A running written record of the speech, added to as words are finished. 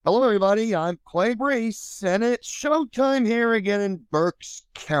Hello, everybody. I'm Clay Brees, and it's showtime here again in Berks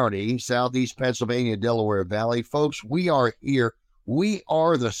County, southeast Pennsylvania, Delaware Valley. Folks, we are here. We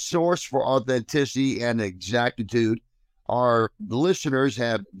are the source for authenticity and exactitude. Our listeners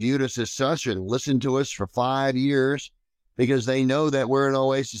have viewed us as such and listened to us for 5 years because they know that we're an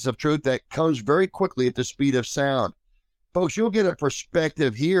oasis of truth that comes very quickly at the speed of sound. Folks, you'll get a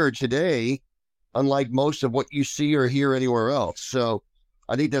perspective here today, unlike most of what you see or hear anywhere else. So,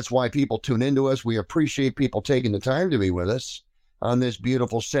 I think that's why people tune into us. We appreciate people taking the time to be with us on this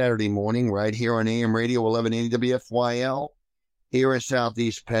beautiful Saturday morning right here on AM Radio 1180 WFYL here in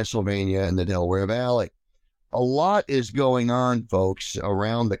southeast Pennsylvania in the Delaware Valley. A lot is going on, folks,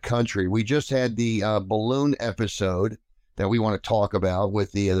 around the country. We just had the balloon episode that we want to talk about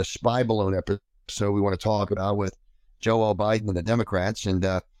with the spy balloon episode we want to talk about with Joe Biden and the Democrats and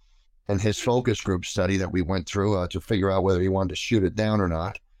his focus group study that we went through to figure out whether he wanted to shoot it down or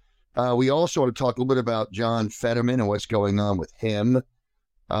not. We also want to talk a little bit about John Fetterman and what's going on with him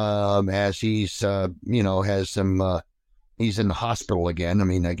as he's, has some, he's in the hospital again. I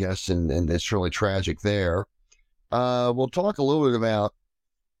mean, I guess, and it's really tragic there. We'll talk a little bit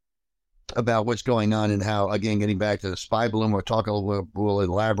about what's going on and how, again, getting back to the spy balloon, we'll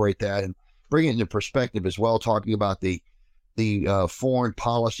elaborate that and bring it into perspective as well, talking about the foreign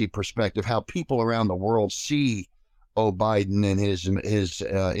policy perspective, how people around the world see Biden and his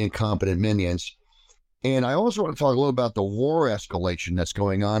incompetent minions. And I also want to talk a little about the war escalation that's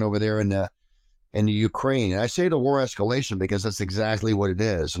going on over there in the Ukraine. And I say the war escalation because that's exactly what it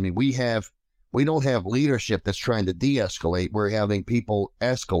is. I mean, we don't have leadership that's trying to de-escalate. We're having people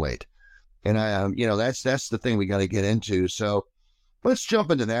escalate. And that's the thing we got to get into. So let's jump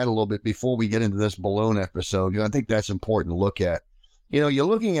into that a little bit before we get into this balloon episode. I think that's important to look at. You're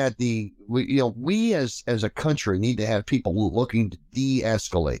looking at we as a country need to have people looking to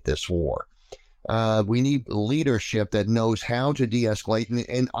de-escalate this war. We need leadership that knows how to de-escalate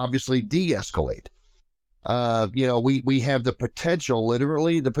and obviously de-escalate. We have the potential,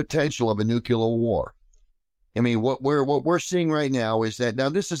 literally the potential of a nuclear war. I mean, what we're seeing right now is that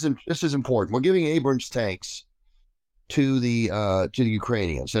this is important. We're giving Abrams tanks to the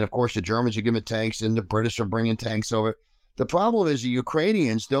Ukrainians. And of course, the Germans are giving tanks and the British are bringing tanks over. The problem is the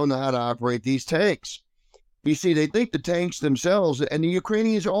Ukrainians don't know how to operate these tanks. You see, they think the tanks themselves, and the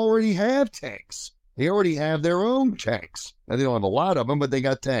Ukrainians already have tanks. They already have their own tanks. Now, they don't have a lot of them, but they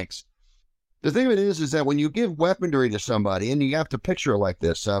got tanks. The thing of it is that when you give weaponry to somebody, and you have to picture it like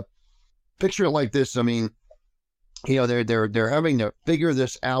this, I mean, they're having to figure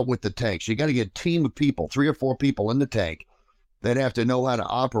this out with the tanks. You got to get a team of people, 3 or 4 people in the tank that have to know how to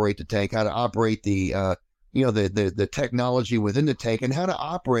operate the tank, how to operate the technology within the tank, and how to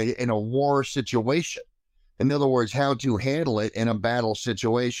operate it in a war situation. In other words, how to handle it in a battle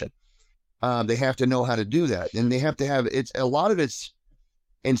situation. They have to know how to do that, and they have to have a lot of it's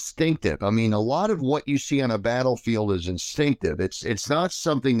instinctive. I mean, a lot of what you see on a battlefield is instinctive. It's not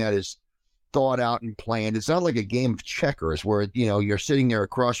something that is thought out and planned. It's not like a game of checkers where, you're sitting there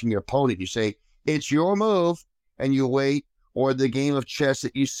across from your opponent. You say, it's your move, and you wait. Or the game of chess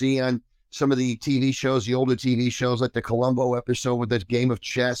that you see on some of the TV shows, the older TV shows, like the Columbo episode with the game of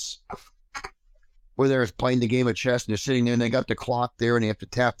chess, where they're playing the game of chess and they're sitting there and they got the clock there and they have to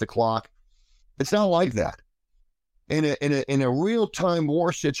tap the clock. It's not like that. In a real-time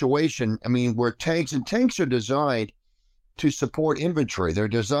war situation, I mean, where tanks are designed to support infantry. They're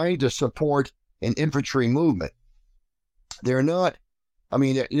designed to support an infantry movement. They're not, I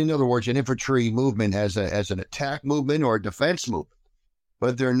mean, in other words, an infantry movement as an attack movement or a defense movement,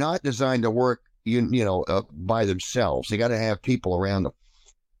 but they're not designed to work, by themselves. They got to have people around them.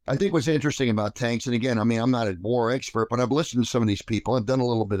 I think what's interesting about tanks, and again, I mean, I'm not a war expert, but I've listened to some of these people. I've done a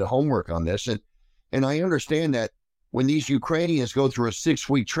little bit of homework on this, and I understand that when these Ukrainians go through a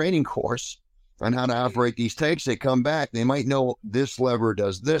 6-week training course on how to operate these tanks, they come back, they might know this lever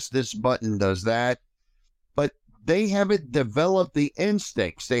does this button does that, but they haven't developed the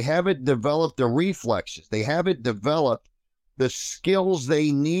instincts. They haven't developed the reflexes. They haven't developed the skills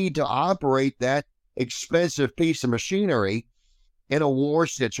they need to operate that expensive piece of machinery in a war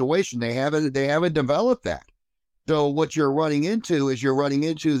situation. They haven't developed that. So what you're running into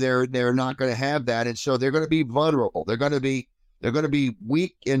they're not going to have that, and so they're going to be vulnerable. They're going to be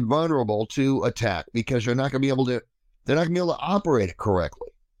weak and vulnerable to attack because they're not going to be able to operate it correctly.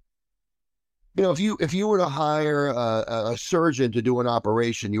 If you were to hire a surgeon to do an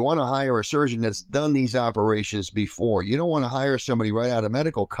operation, you want to hire a surgeon that's done these operations before. You don't want to hire somebody right out of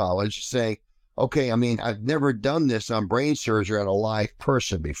medical college say, okay, I mean, I've never done this on brain surgery on a live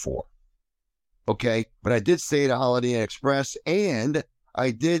person before. Okay, but I did stay at a Holiday Inn Express, and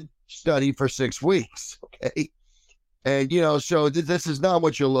I did study for 6 weeks. Okay. And, so this is not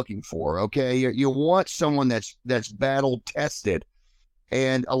what you're looking for. Okay. You want someone that's battle tested.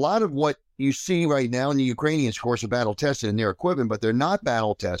 And a lot of what you see right now in the Ukrainians, of course, are battle tested in their equipment, but they're not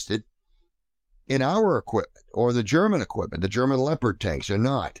battle tested in our equipment or the German equipment. The German Leopard tanks are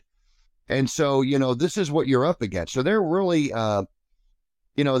not. And so, this is what you're up against. So they're really,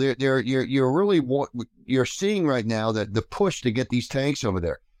 you're seeing right now that the push to get these tanks over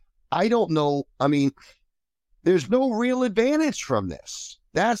there. I don't know. I mean, there's no real advantage from this.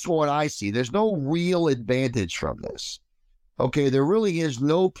 That's what I see. There's no real advantage from this. Okay, there really is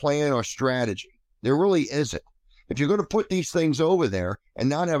no plan or strategy. There really isn't. If you're going to put these things over there and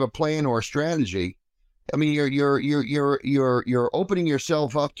not have a plan or a strategy, I mean, you're opening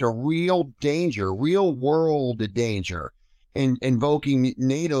yourself up to real danger, real world danger, in invoking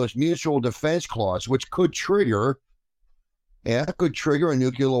NATO's mutual defense clause, which could trigger a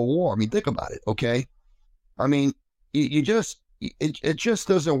nuclear war. I mean, think about it, okay? I mean, it just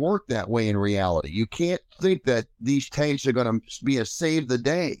doesn't work that way in reality. You can't think that these tanks are going to be a save the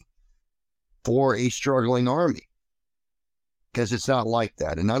day for a struggling army, because it's not like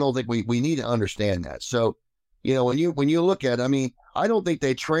that. And I don't think we need to understand that. So, when you look at it, I mean, I don't think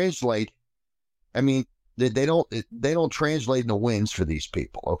they translate. I mean, they don't translate into wins for these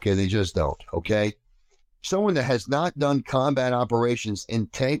people. Okay. They just don't. Okay. Someone that has not done combat operations in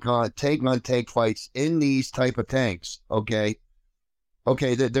tank on tank fights in these type of tanks. Okay.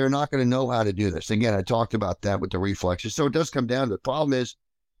 They're not going to know how to do this. Again, I talked about that with the reflexes. So it does come down to, the problem is,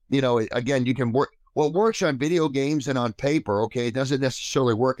 again, you can work. What works on video games and on paper, okay, it doesn't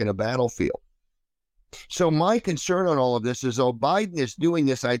necessarily work in a battlefield. So my concern on all of this is, Biden is doing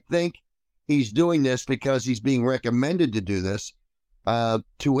this. I think he's doing this because he's being recommended to do this to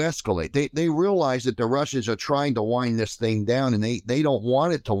escalate. They realize that the Russians are trying to wind this thing down, and they don't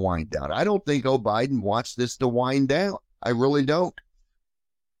want it to wind down. I don't think Biden wants this to wind down. I really don't.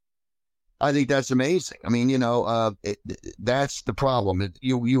 I think that's amazing. I mean, that's the problem.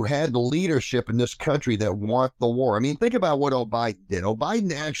 You had the leadership in this country that want the war. I mean, think about what Biden did.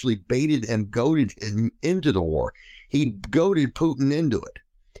 Biden actually baited and goaded him into the war. He goaded Putin into it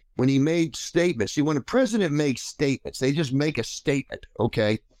when he made statements. See, when a president makes statements, they just make a statement,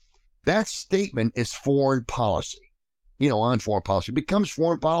 okay? That statement is foreign policy, on foreign policy. It becomes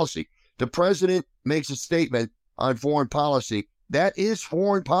foreign policy. The president makes a statement on foreign policy. That is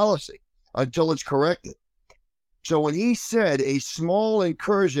foreign policy until it's corrected. So when he said a small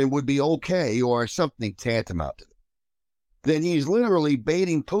incursion would be okay, or something tantamount to it, then he's literally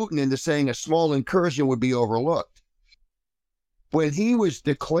baiting Putin into saying a small incursion would be overlooked. When he was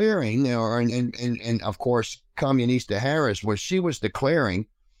declaring, and of course, Communista Harris, she was declaring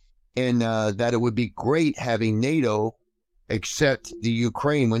that it would be great having NATO accept the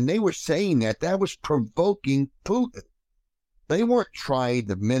Ukraine. When they were saying that was provoking Putin. They weren't trying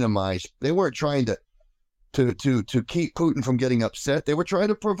to minimize. They weren't trying to keep Putin from getting upset. They were trying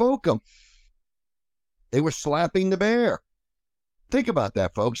to provoke him. They were slapping the bear. Think about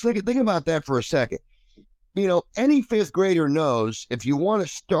that, folks. Think about that for a second. Any fifth grader knows if you want to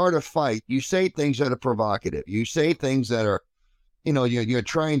start a fight, you say things that are provocative. You say things that are, you're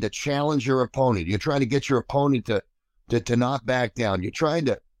trying to challenge your opponent. You're trying to get your opponent to not back down. You're trying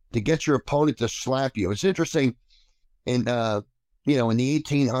to get your opponent to slap you. It's interesting. In the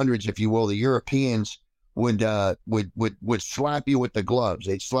 1800s, if you will, the Europeans would slap you with the gloves.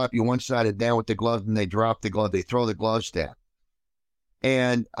 They'd slap you one-sided down with the gloves, and they drop the glove. They throw the gloves down,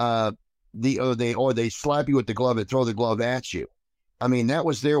 and they slap you with the glove and throw the glove at you. I mean, that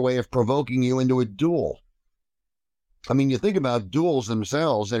was their way of provoking you into a duel. I mean, you think about duels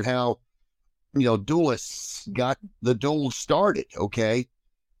themselves and how duelists got the duel started. Okay.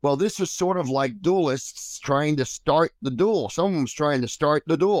 Well, this was sort of like duelists trying to start the duel. Someone was trying to start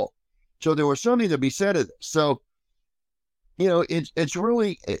the duel. So there was something to be said of this. So, it's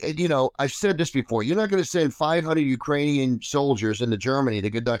really, I've said this before. You're not going to send 500 Ukrainian soldiers into Germany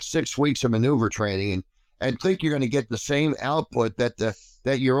to conduct 6 weeks of maneuver training and think you're going to get the same output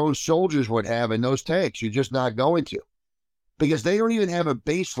that your own soldiers would have in those tanks. You're just not going to. Because they don't even have a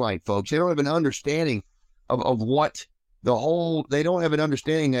baseline, folks. They don't have an understanding of what they don't have an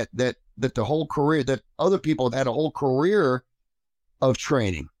understanding that the whole career, that other people have had a whole career of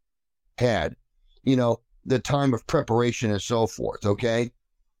training had, the time of preparation and so forth. Okay.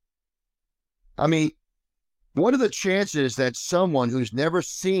 I mean, what are the chances that someone who's never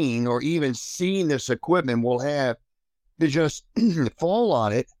seen or even seen this equipment will have to just fall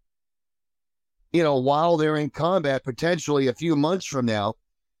on it, while they're in combat, potentially a few months from now,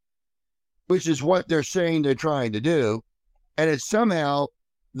 which is what they're saying they're trying to do. And it's somehow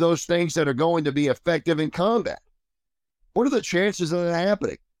those things that are going to be effective in combat. What are the chances of that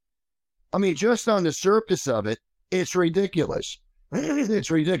happening? I mean, just on the surface of it, it's ridiculous.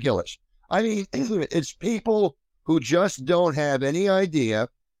 It's ridiculous. I mean, it's people who just don't have any idea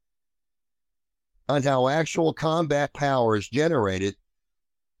on how actual combat power is generated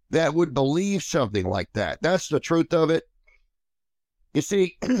that would believe something like that. That's the truth of it. You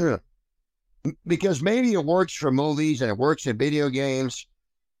see, because maybe it works for movies and it works in video games,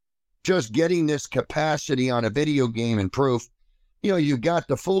 just getting this capacity on a video game and proof, you've got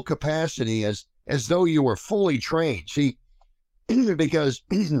the full capacity as though you were fully trained. See, because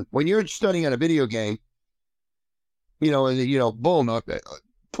when you're studying on a video game, boom,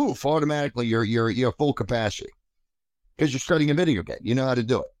 poof, automatically you're full capacity because you're studying a video game. You know how to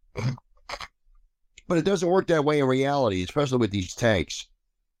do it. But it doesn't work that way in reality, especially with these tanks.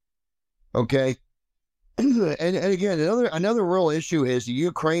 Okay? And again, another real issue is the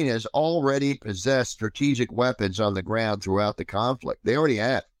Ukraine has already possessed strategic weapons on the ground throughout the conflict. They already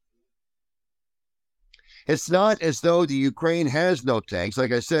have. It's not as though the Ukraine has no tanks.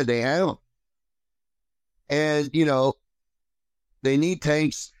 Like I said, they have them. And, they need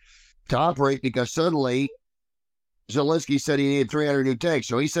tanks to operate because suddenly Zelensky said he needed 300 new tanks.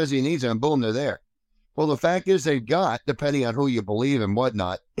 So he says he needs them, boom, they're there. Well, the fact is they've got, depending on who you believe and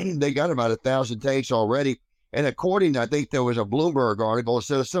whatnot, they got about 1,000 tanks already. And according to, I think there was a Bloomberg article, it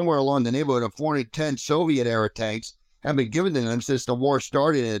said somewhere along the neighborhood of 410 Soviet-era tanks have been given to them since the war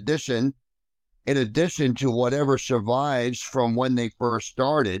started, in addition to whatever survives from when they first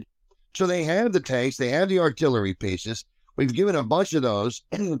started. So they have the tanks, they have the artillery pieces. We've given a bunch of those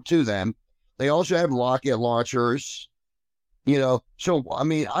to them. They also have rocket launchers. So, I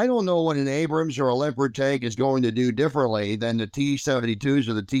mean, I don't know what an Abrams or a Leopard tank is going to do differently than the T-72s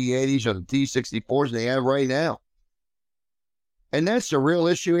or the T-80s or the T-64s they have right now. And that's the real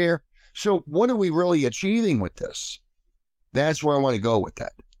issue here. So what are we really achieving with this? That's where I want to go with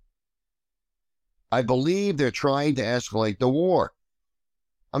that. I believe they're trying to escalate the war.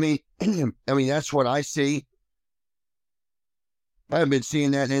 I mean, that's what I see. I've been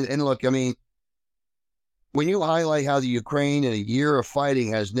seeing that. And look, I mean, when you highlight how the Ukraine in a year of fighting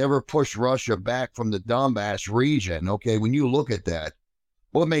has never pushed Russia back from the Donbass region, okay, when you look at that,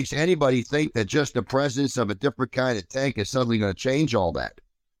 what makes anybody think that just the presence of a different kind of tank is suddenly going to change all that?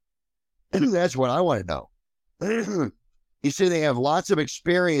 That's what I want to know. You see, they have lots of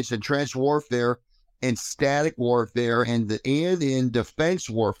experience in trench warfare and static warfare and in defense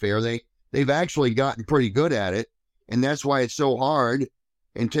warfare. They've actually gotten pretty good at it, and that's why it's so hard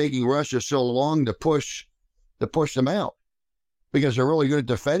and taking Russia so long to push them out, because they're really good at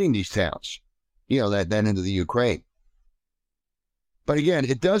defending these towns, that into the Ukraine. But again,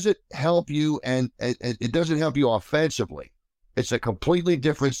 it doesn't help you, and it doesn't help you offensively. It's a completely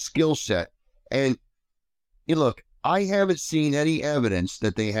different skill set. And look, I haven't seen any evidence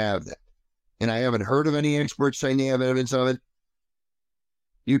that they have that. And I haven't heard of any experts saying they have evidence of it.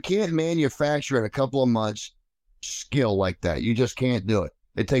 You can't manufacture in a couple of months skill like that. You just can't do it.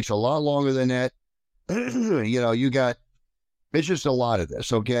 It takes a lot longer than that. It's just a lot of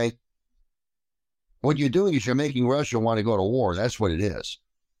this, okay? What you're doing is you're making Russia want to go to war. That's what it is.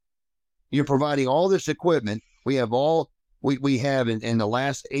 You're providing all this equipment. We have in the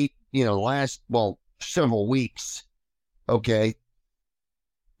last several weeks, okay?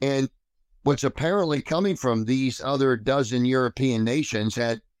 And what's apparently coming from these other dozen European nations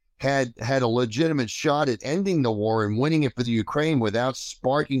had a legitimate shot at ending the war and winning it for the Ukraine without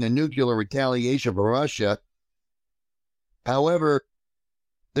sparking a nuclear retaliation for Russia. However,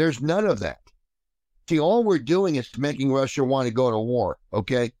 there's none of that. See, all we're doing is making Russia want to go to war,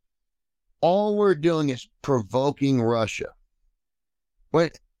 okay? All we're doing is provoking Russia.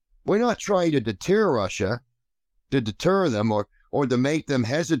 We're not trying to deter Russia, to deter them or to make them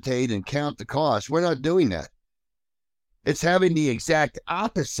hesitate and count the cost. We're not doing that. It's having the exact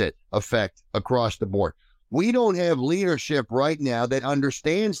opposite effect across the board. We don't have leadership right now that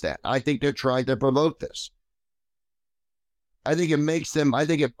understands that. I think they're trying to promote this. I think it makes them, I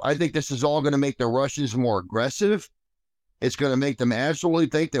think this is all going to make the Russians more aggressive. It's going to make them absolutely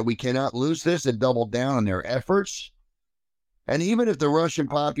think that we cannot lose this and double down on their efforts. And even if the Russian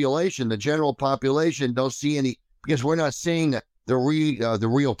population, the general population, don't see any, because we're not seeing the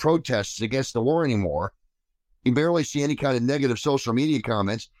real protests against the war anymore. You barely see any kind of negative social media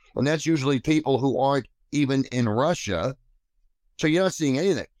comments, and that's usually people who aren't even in Russia. So you're not seeing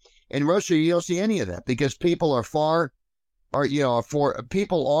anything. In Russia, you don't see any of that because people are for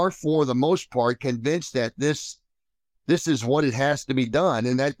the most part convinced that this is what it has to be done,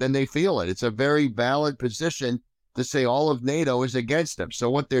 and then they feel it. It's a very valid position to say all of NATO is against them. So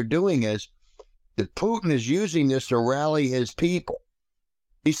what they're doing is that Putin is using this to rally his people.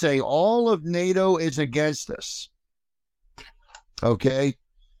 He's saying all of NATO is against us. Okay?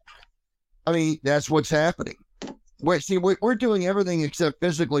 I mean, that's what's happening. We're doing everything except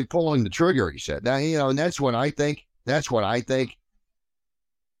physically pulling the trigger, he said. Now, and that's what I think.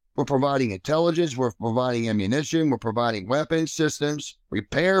 We're providing intelligence. We're providing ammunition. We're providing weapons systems,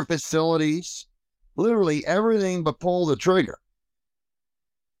 repair facilities, literally everything but pull the trigger.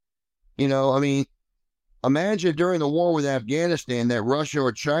 Imagine during the war with Afghanistan that Russia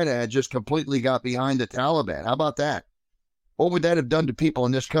or China had just completely got behind the Taliban. How about that? What would that have done to people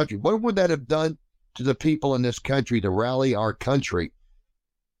in this country? What would that have done to the people in this country to rally our country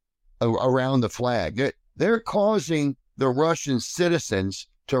around the flag? They're causing the Russian citizens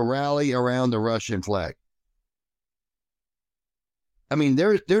to rally around the Russian flag. I mean,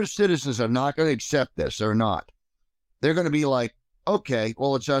 their citizens are not going to accept this. They're not. They're going to be like, okay,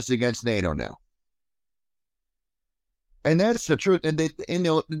 well, it's us against NATO now. And that's the truth. And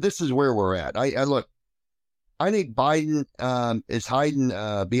this is where we're at. I think Biden is hiding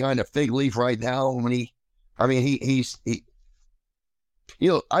behind a fig leaf right now. I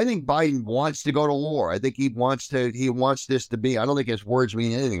think Biden wants to go to war. I think he wants this to be. I don't think his words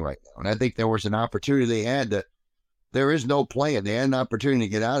mean anything right now. And I think there was an opportunity they had that there is no plan. They had an opportunity to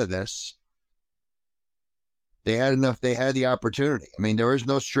get out of this. They had the opportunity. I mean, there is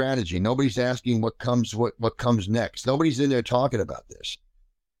no strategy. Nobody's asking what comes next. Nobody's in there talking about this.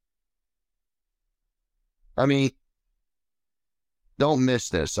 I mean, don't miss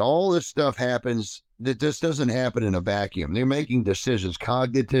this. All this stuff happens. This doesn't happen in a vacuum. They're making decisions,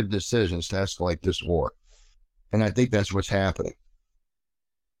 cognitive decisions to escalate this war. And I think that's what's happening.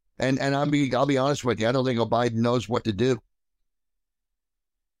 And I'll be honest with you. I don't think Biden knows what to do.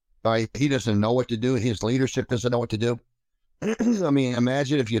 He doesn't know what to do. His leadership doesn't know what to do. I mean,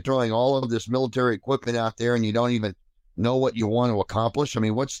 imagine if you're throwing all of this military equipment out there and you don't even know what you want to accomplish. I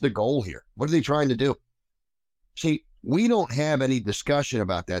mean, what's the goal here? What are they trying to do? See, we don't have any discussion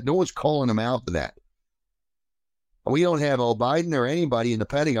about that. No one's calling them out for that. We don't have Biden or anybody in the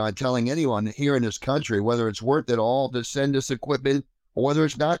Pentagon telling anyone here in this country whether it's worth it all to send this equipment or whether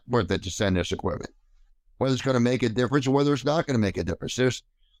it's not worth it to send this equipment, whether it's going to make a difference or whether it's not going to make a difference.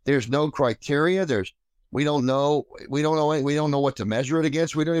 There's no criteria. We don't know what to measure it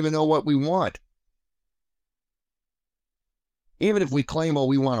against. We don't even know what we want. Even if we claim,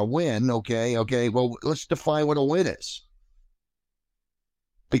 we want to win, okay, well, let's define what a win is.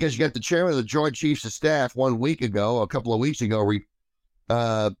 Because you got the chairman of the Joint Chiefs of Staff a couple of weeks ago,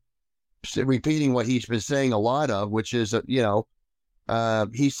 repeating what he's been saying a lot of, which is,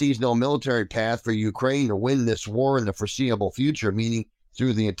 he sees no military path for Ukraine to win this war in the foreseeable future, meaning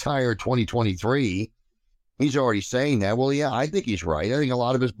through the entire 2023. He's already saying that. Well, yeah, I think he's right. I think a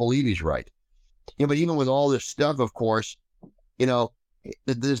lot of us believe he's right. But even with all this stuff, of course,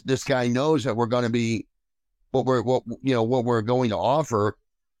 this guy knows that we're going to be what we're going to offer,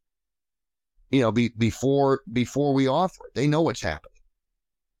 before we offer it. They know what's happening.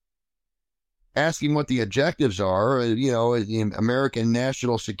 Asking what the objectives are, the American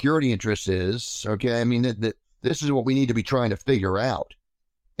national security interest is, okay? I mean, this is what we need to be trying to figure out.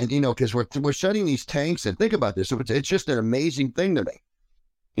 And, because we're sending these tanks, and think about this. It's just an amazing thing to me.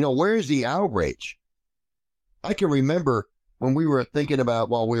 Where's the outrage? I can remember when we were thinking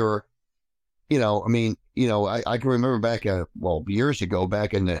about, I can remember back, years ago,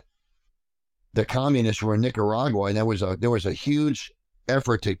 back in the communists were in Nicaragua, and there was a huge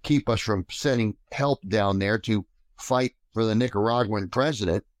effort to keep us from sending help down there to fight for the Nicaraguan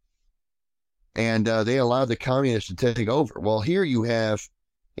president. And they allowed the communists to take over. Well, here you have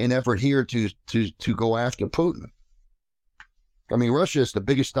an effort here to go after Putin. I mean, Russia is the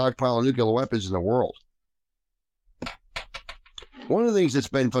biggest stockpile of nuclear weapons in the world. One of the things that's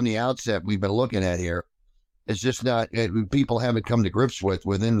been from the outset we've been looking at here is just not people haven't come to grips with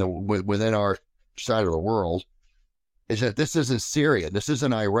within our side of the world, is that this isn't Syria, this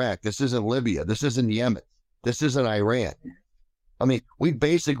isn't Iraq, this isn't Libya, this isn't Yemen, this isn't Iran. I mean, we've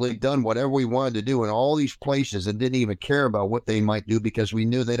basically done whatever we wanted to do in all these places and didn't even care about what they might do because we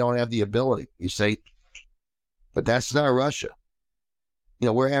knew they don't have the ability, you see. But that's not Russia.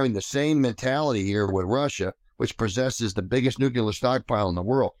 We're having the same mentality here with Russia, which possesses the biggest nuclear stockpile in the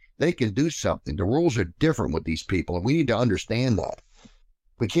world. They can do something. The rules are different with these people, and we need to understand that.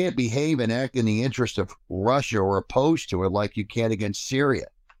 We can't behave and act in the interest of Russia or opposed to it like you can against Syria.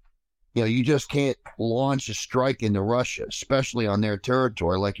 You just can't launch a strike into Russia, especially on their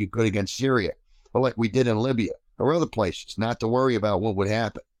territory, like you could against Syria, or like we did in Libya or other places, not to worry about what would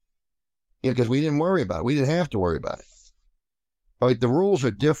happen. because we didn't worry about it. We didn't have to worry about it. But the rules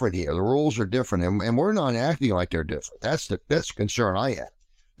are different here. The rules are different, and we're not acting like they're different. That's the concern I have.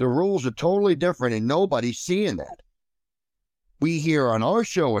 The rules are totally different, and nobody's seeing that. We here on our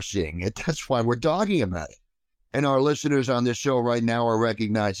show are seeing it. That's why we're talking about it. And our listeners on this show right now are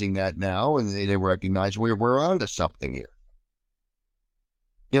recognizing that now, and they recognize we're onto something here.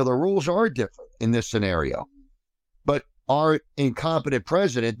 The rules are different in this scenario, but our incompetent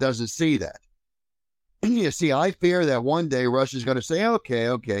president doesn't see that. You see, I fear that one day Russia's going to say,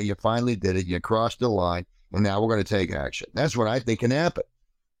 okay, you finally did it. You crossed the line, and now we're going to take action. That's what I think can happen.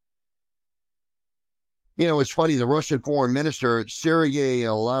 It's funny, the Russian foreign minister, Sergei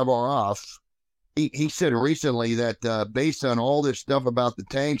Lavrov, he said recently that based on all this stuff about the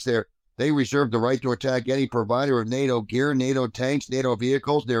tanks, they reserve the right to attack any provider of NATO gear, NATO tanks, NATO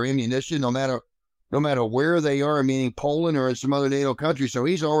vehicles, their ammunition, no matter where they are, meaning Poland or in some other NATO country. So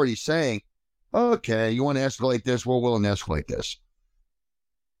he's already saying, okay, you want to escalate this? We're willing to escalate this.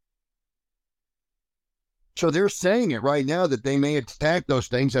 So they're saying it right now that they may attack those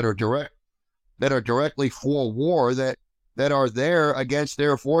things that are directly for war, that are there against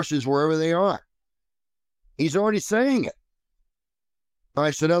their forces wherever they are. He's already saying it. All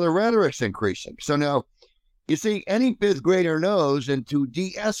right, so now the rhetoric's increasing. So now, you see, any fifth grader knows, and to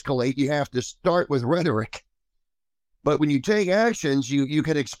de-escalate, you have to start with rhetoric. But when you take actions, you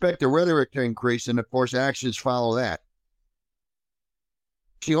can expect the rhetoric to increase, and of course, actions follow that.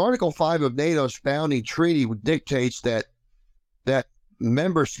 See, Article 5 of NATO's founding treaty dictates that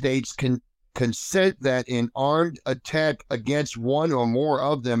member states can consent that in armed attack against one or more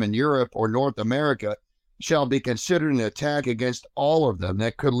of them in Europe or North America shall be considered an attack against all of them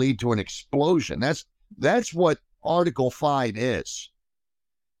that could lead to an explosion. That's what Article 5 is.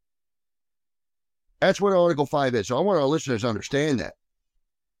 That's what Article 5 is. So I want our listeners to understand that.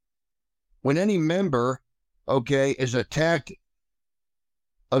 When any member, is attacked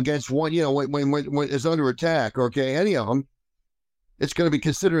against one, when is under attack, any of them, it's going to be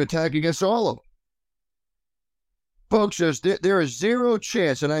considered an attack against all of them. Folks, there is zero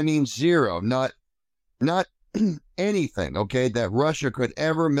chance, and I mean zero, not anything, that Russia could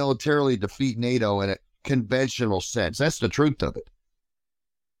ever militarily defeat NATO in a conventional sense. That's the truth of it.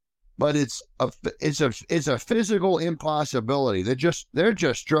 But it's a physical impossibility. They're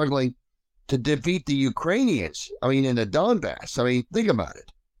just struggling to defeat the Ukrainians. In the Donbass. Think about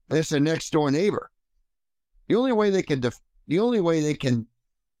it. That's a next door neighbor. The only way they can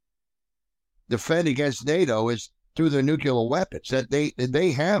defend against NATO is through their nuclear weapons. That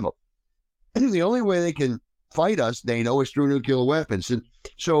they have them. The only way they can fight us, NATO, is through nuclear weapons. And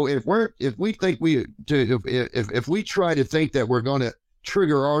so if we try to think that we're going to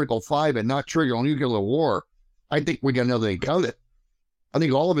trigger Article 5 and not trigger a nuclear war, I think we got another thing coming. I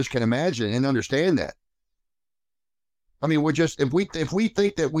think all of us can imagine and understand that. We're just, if we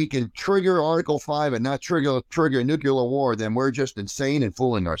think that we can trigger Article 5 and not trigger a nuclear war, then we're just insane and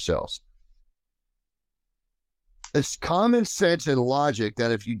fooling ourselves. It's common sense and logic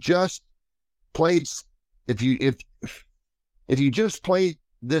that if you just played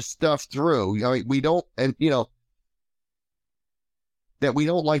this stuff through, we don't, and that we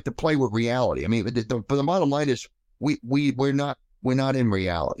don't like to play with reality. But the bottom line is we're not in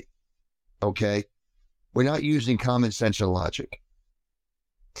reality. Okay, we're not using common sense and logic.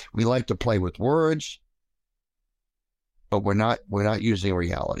 We like to play with words, but we're not using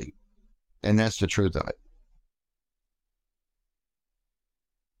reality, and that's the truth of it.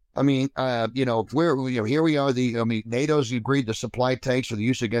 Here we are. NATO's agreed to supply tanks for the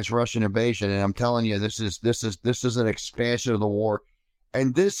use against Russian invasion, and I'm telling you, this is an expansion of the war,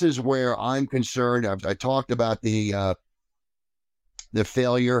 and this is where I'm concerned. I talked about the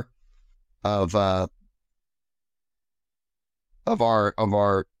failure of our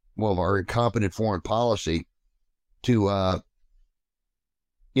incompetent foreign policy to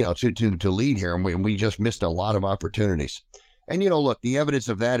lead here, and we just missed a lot of opportunities. And, look, the evidence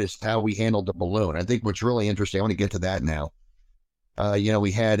of that is how we handled the balloon. I think what's really interesting, I want to get to that now.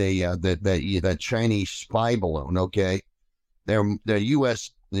 We had that Chinese spy balloon, okay? The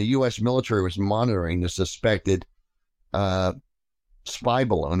U.S. military was monitoring the suspected spy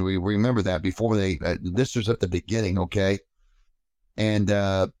balloon. We remember that before this was at the beginning, okay? And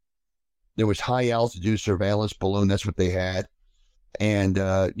there was high-altitude surveillance balloon. That's what they had. And,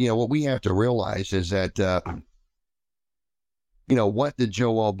 what we have to realize is that... what did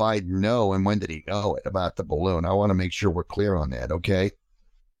Joe Biden know and when did he know it about the balloon? I want to make sure we're clear on that, okay?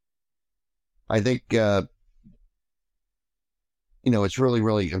 I think, it's really,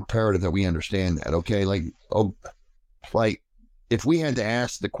 really imperative that we understand that, okay? if we had to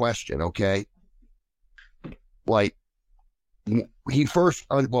ask the question, okay, like he first,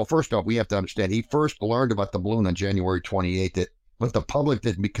 well, first off, we have to understand he first learned about the balloon on January 28th, but the public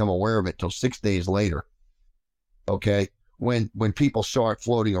didn't become aware of it till 6 days later. Okay, when people saw it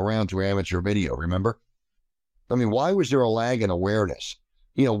floating around through amateur video, remember? I mean, why was there a lag in awareness?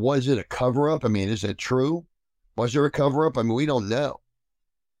 Was it a cover-up? I mean, is it true? Was there a cover-up? I mean, we don't know.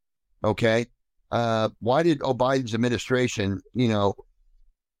 Okay, why did Biden's administration,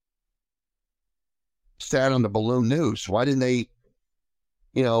 sat on the balloon news? Why didn't they,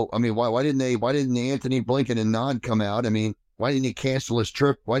 why didn't Anthony Blinken and Nod come out? I mean, why didn't he cancel his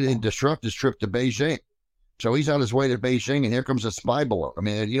trip? Why didn't he disrupt his trip to Beijing? So he's on his way to Beijing, and here comes a spy balloon. I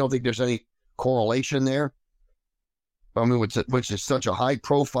mean, you don't think there's any correlation there? I mean, which is such a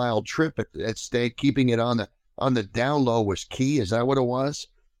high-profile trip at stake, keeping it on the down low was key. Is that what it was?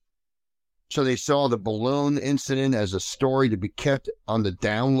 So they saw the balloon incident as a story to be kept on the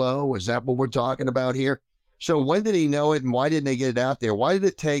down low. Is that what we're talking about here? So when did he know it, and why didn't they get it out there? Why did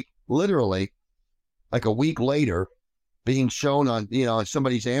it take literally like a week later being shown on, on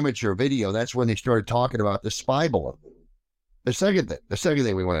somebody's amateur video? That's when they started talking about the spy balloon. The second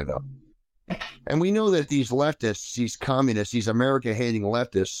thing we want to know. And we know that these leftists, these communists, these America-hating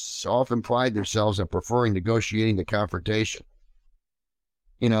leftists often pride themselves on preferring negotiating the confrontation.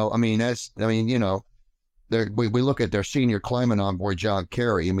 We look at their senior climate envoy, John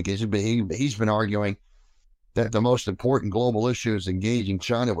Kerry, and he's been arguing that the most important global issue is engaging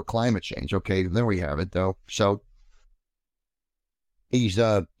China with climate change. Okay, there we have it, though. So he's,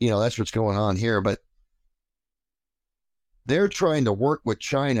 that's what's going on here. But they're trying to work with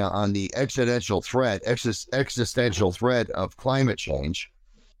China on the existential threat of climate change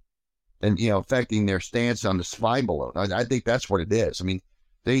and, affecting their stance on the spy balloon. I think that's what it is. I mean,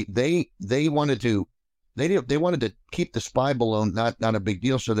 they wanted to keep the spy balloon not a big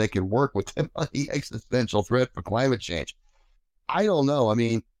deal so they could work with them on the existential threat for climate change. I don't know. I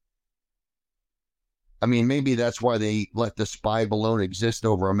mean, maybe that's why they let the spy balloon exist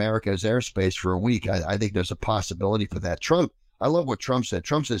over America's airspace for a week. I think there's a possibility for that. I love what Trump said.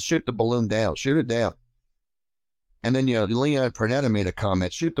 Trump said, shoot the balloon down, shoot it down. And then, Leon Panetta made a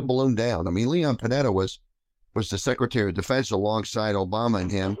comment, shoot the balloon down. I mean, Leon Panetta was the Secretary of Defense alongside Obama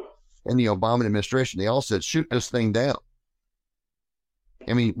and him in the Obama administration. They all said, shoot this thing down.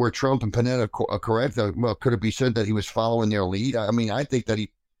 I mean, were Trump and Panetta correct? Well, could it be said that he was following their lead? I mean, I think that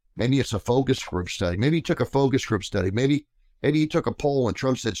maybe it's a focus group study. Maybe he took a focus group study. Maybe he took a poll and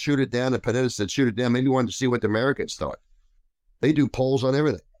Trump said, shoot it down, and Panetta said, shoot it down. Maybe he wanted to see what the Americans thought. They do polls on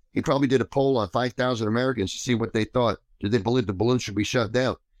everything. He probably did a poll on 5,000 Americans to see what they thought. Did they believe the balloon should be shut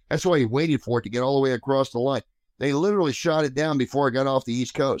down? That's why he waited for it to get all the way across the line. They literally shot it down before it got off the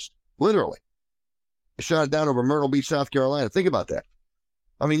East Coast. Literally. They shot it down over Myrtle Beach, South Carolina. Think about that.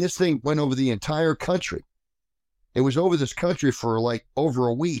 I mean, this thing went over the entire country. It was over this country for like over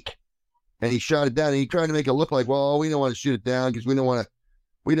a week. And he shot it down, and he tried to make it look like, well, we don't want to shoot it down because we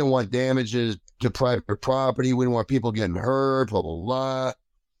don't want damages to private property. We don't want people getting hurt, blah, blah, blah.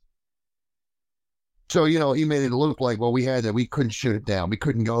 So, he made it look like, well, we couldn't shoot it down. We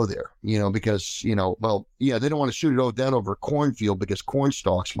couldn't go there, because, they don't want to shoot it down over a cornfield because corn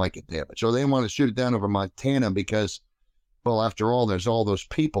stalks might get damaged. So they want to shoot it down over Montana because, well, after all, there's all those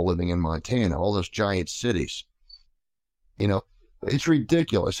people living in Montana, all those giant cities. It's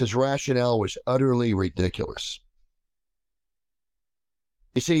ridiculous. His rationale was utterly ridiculous.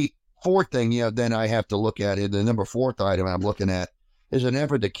 You see, fourth thing, then I have to look at it. The number fourth item I'm looking at is an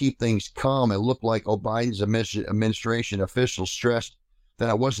effort to keep things calm and look like Biden's administration officials stressed that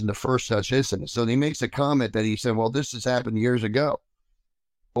it wasn't the first such incident. So he makes a comment that he said, well, this has happened years ago.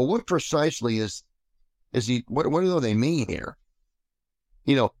 Well, what precisely is he, what do they mean here?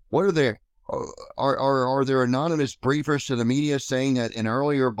 What are their, are there anonymous briefers to the media saying that an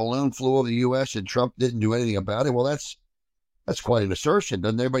earlier balloon flew over the U.S. and Trump didn't do anything about it? Well, that's quite an assertion.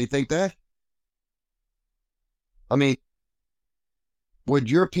 Doesn't everybody think that? I mean, would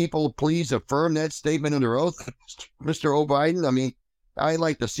your people please affirm that statement under oath, Mr. O'Biden? I mean, I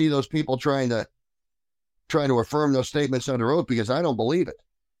like to see those people trying to affirm those statements under oath because I don't believe it.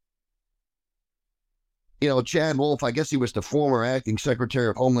 Chad Wolf, I guess he was the former acting Secretary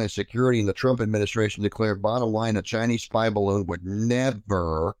of Homeland Security in the Trump administration, declared bottom line a Chinese spy balloon would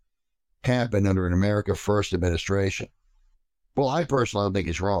never happen under an America First administration. Well, I personally don't think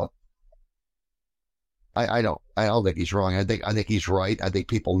he's wrong. I don't think he's wrong. I think he's right. I think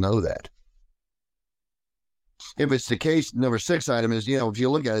people know that. If it's the case, number six item is, if you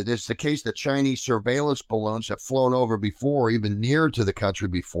look at it, it's the case that Chinese surveillance balloons have flown over before, even near to the country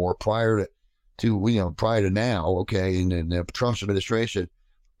before, prior prior to now, okay, and Trump's administration,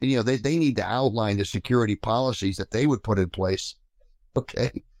 they need to outline the security policies that they would put in place,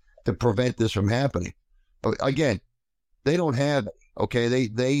 okay, to prevent this from happening. But again, they don't have it. Okay,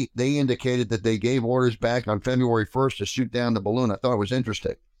 they indicated that they gave orders back on February 1st to shoot down the balloon. I thought it was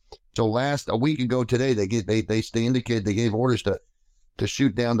interesting. So a week ago today, they indicated they gave orders to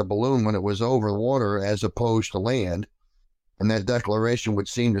shoot down the balloon when it was over the water as opposed to land. And that declaration would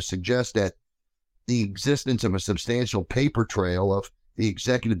seem to suggest that the existence of a substantial paper trail of the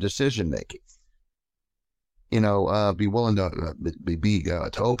executive decision making. Be willing to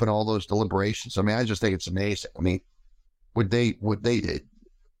to open all those deliberations. I mean, I just think it's amazing. I mean, would they?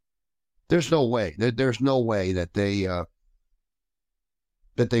 There's no way. There's no way that they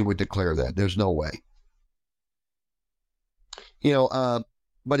would declare that. There's no way.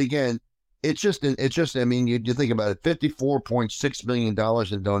 But again, it's just. I mean, you think about it. $54.6 million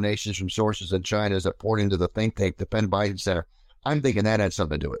in donations from sources in China that poured into the think tank, the Penn Biden Center. I'm thinking that had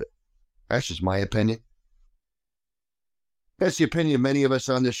something to do with it. That's just my opinion. That's the opinion of many of us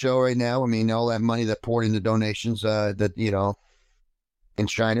on this show right now. I mean, all that money that poured into donations, in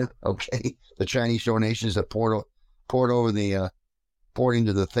China, okay, the Chinese donations that poured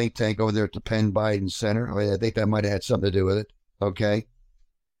into the think tank over there at the Penn Biden Center. I think that might have had something to do with it. Okay.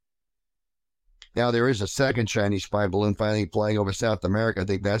 Now there is a second Chinese spy balloon finally flying over South America. I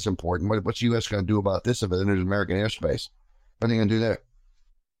think that's important. What's the U.S. going to do about this if it enters American airspace? What are they going to do there?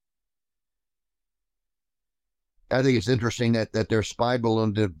 I think it's interesting that their spy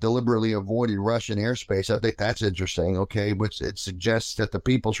balloon deliberately avoided Russian airspace. I think that's interesting, okay, which it suggests that the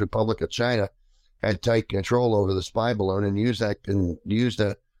People's Republic of China had tight control over the spy balloon and used that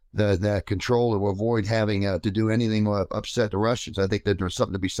control to avoid having to do anything to upset the Russians. I think that there's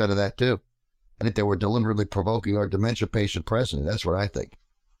something to be said of that, too. I think they were deliberately provoking our dementia patient president. That's what I think.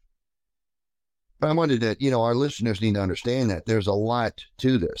 But I wanted that, our listeners need to understand that there's a lot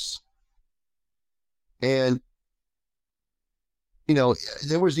to this. And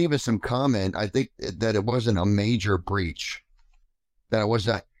there was even some comment, I think, that it wasn't a major breach. That it was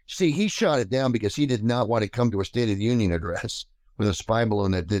not. See, he shot it down because he did not want to come to a State of the Union address with a spy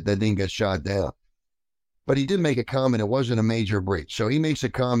balloon that didn't get shot down. But he did make a comment, it wasn't a major breach. So he makes a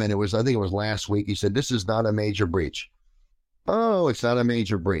comment, I think it was last week, he said, this is not a major breach. Oh, it's not a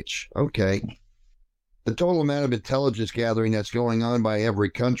major breach. Okay. The total amount of intelligence gathering that's going on by every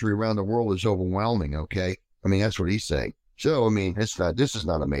country around the world is overwhelming, okay? I mean, that's what he's saying. So, I mean, this is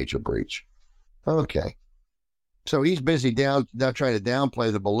not a major breach. Okay. So he's busy now trying to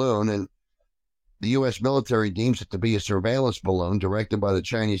downplay the balloon, and the U.S. military deems it to be a surveillance balloon directed by the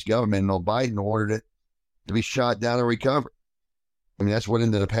Chinese government, and Biden ordered it to be shot down and recovered. I mean, that's what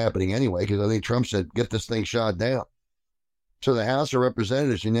ended up happening anyway, because I think Trump said, get this thing shot down. So the House of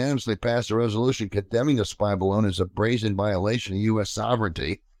Representatives unanimously passed a resolution condemning the spy balloon as a brazen violation of U.S.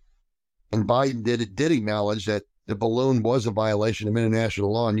 sovereignty. And Biden did acknowledge that the balloon was a violation of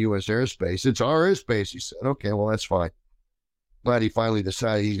international law in U.S. airspace. It's our airspace, he said. Okay, well, that's fine. Glad he finally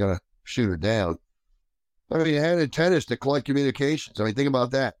decided he's going to shoot it down. I mean, it had antennas to collect communications. I mean, think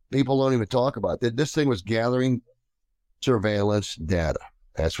about that. People don't even talk about it. This thing was gathering surveillance data.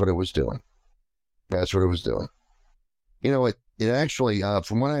 That's what it was doing. That's what it was doing. It actually,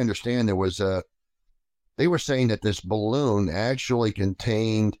 from what I understand, there was they were saying that this balloon actually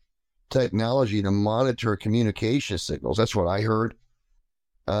contained technology to monitor communication signals. That's what I heard.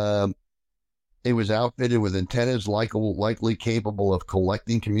 It was outfitted with antennas likely capable of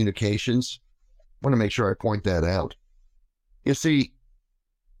collecting communications. I want to make sure I point that out. You see,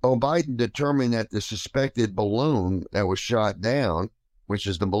 Biden determined that the suspected balloon that was shot down, which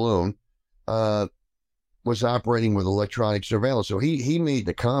is the balloon, was operating with electronic surveillance. So he made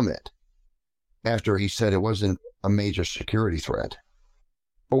the comment after he said it wasn't a major security threat.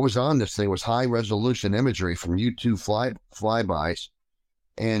 What was on this thing was high-resolution imagery from U-2 flybys,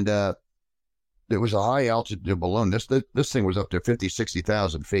 and it was a high-altitude balloon. This thing was up to 50,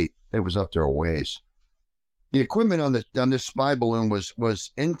 60,000 feet. It was up there a ways. The equipment on this spy balloon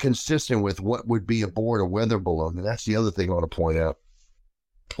was inconsistent with what would be aboard a weather balloon, and that's the other thing I want to point out.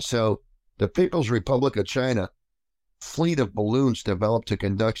 So the People's Republic of China fleet of balloons developed to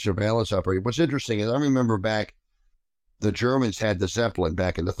conduct surveillance operations. What's interesting is I remember back, the Germans had the Zeppelin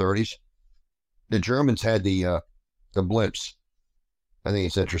back in the 30s. The Germans had the blimps. I think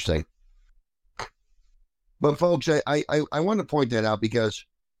it's interesting. But folks, I want to point that out because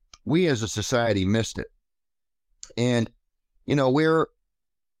we as a society missed it. And, we're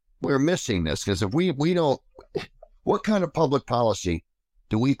missing this because if we don't, what kind of public policy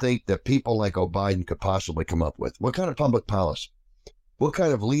do we think that people like Biden could possibly come up with? What kind of public policy? what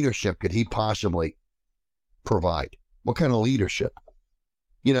kind of leadership could he possibly provide? What kind of leadership?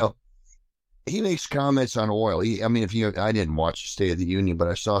 You know, he makes comments on oil. I didn't watch the State of the Union, but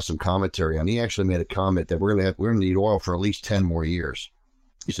I saw some commentary on. He actually made a comment that we're going to need oil for at least 10 more years.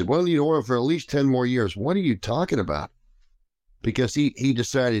 He said, "We'll need oil for at least 10 more years." What are you talking about? Because he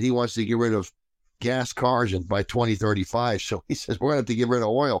decided he wants to get rid of gas cars by 2035. So he says, we're going to have to get rid of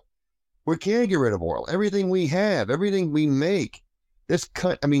oil. We can't get rid of oil. Everything we have, everything we make,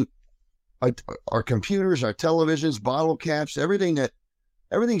 our computers, our televisions, bottle caps,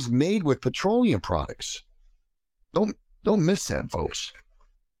 everything's made with petroleum products. Don't miss that, folks.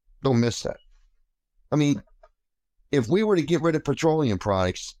 Don't miss that. I mean, if we were to get rid of petroleum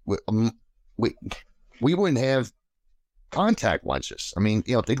products, we wouldn't have contact lenses. I mean,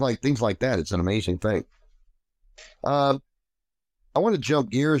 things like that. It's an amazing thing. I want to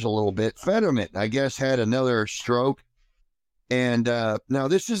jump gears a little bit. Fetterman, I guess, had another stroke. And now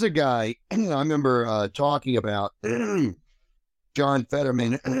this is a guy I remember talking about, John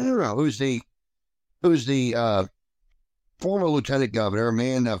Fetterman, who's the former lieutenant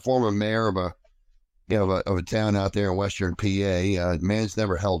governor, former mayor of a town out there in Western PA. Man's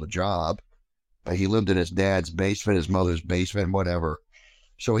never held a job. He lived in his dad's basement, his mother's basement, whatever.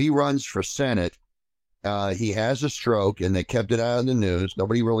 So he runs for Senate. He has a stroke, and they kept it out of the news.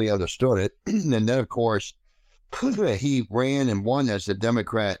 Nobody really understood it. And then, of course, he ran and won as the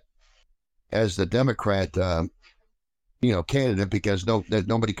Democrat, candidate, because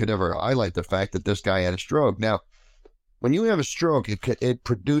nobody could ever highlight the fact that this guy had a stroke. Now, when you have a stroke, it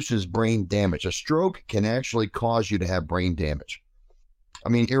produces brain damage. A stroke can actually cause you to have brain damage. I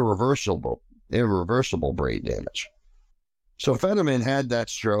mean, irreversible brain damage. So Fetterman had that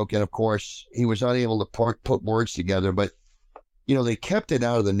stroke, and of course, he was unable to put words together, but, they kept it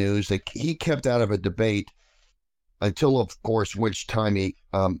out of the news. He kept out of a debate until, of course, which time a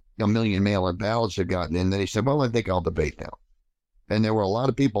million mail-in ballots had gotten in. Then he said, well, I think I'll debate now. And there were a lot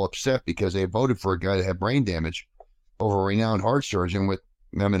of people upset because they voted for a guy that had brain damage over a renowned heart surgeon with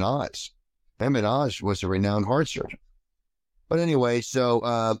Mehmet Oz. Mehmet Oz was a renowned heart surgeon. But anyway,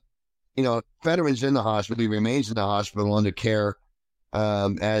 so, Fetterman's in the hospital. He remains in the hospital under care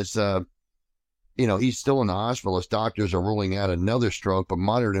he's still in the hospital as doctors are ruling out another stroke, but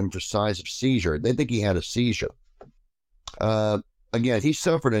monitored him for signs of seizure. They think he had a seizure. Again, he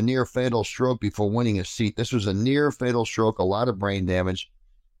suffered a near-fatal stroke before winning a seat. This was a near-fatal stroke, a lot of brain damage.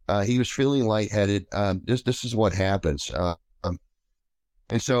 He was feeling lightheaded. This is what happens.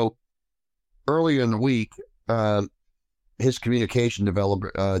 And so earlier in the week, his communication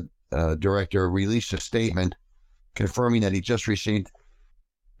director released a statement confirming that he just received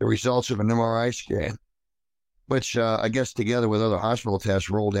the results of an MRI scan, which I guess together with other hospital tests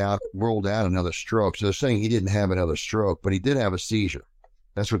ruled out another stroke. So they're saying he didn't have another stroke, but he did have a seizure.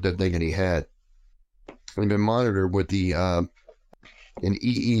 That's what they're thinking he had. He'd been monitored with an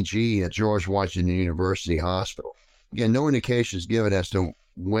EEG at George Washington University Hospital. Again, no indications given as to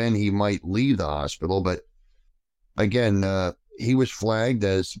when he might leave the hospital, but again, he was flagged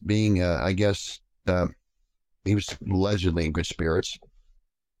as being, he was allegedly in good spirits.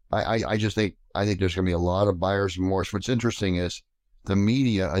 I think there's going to be a lot of buyer's remorse. What's interesting is the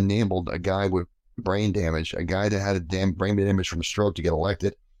media enabled a guy with brain damage, a guy that had a brain damage from a stroke, to get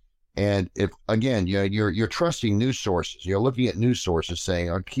elected. And if, again, you're trusting news sources, you're looking at news sources saying,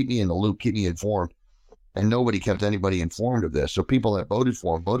 oh, keep me in the loop, keep me informed. And nobody kept anybody informed of this. So people that voted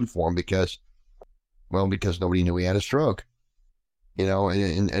for him because nobody knew he had a stroke.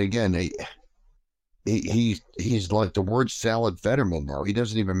 And again, he's like the word salad Fetterman now. He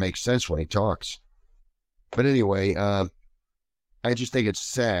doesn't even make sense when he talks. But anyway, I just think it's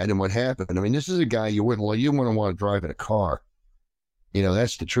sad. And what happened, I mean, this is a guy you wouldn't want to drive in a car.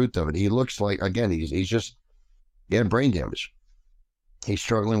 That's the truth of it. He looks like, again, he had brain damage. He's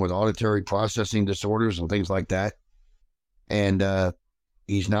struggling with auditory processing disorders and things like that. And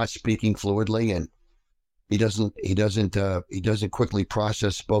he's not speaking fluidly, and he doesn't quickly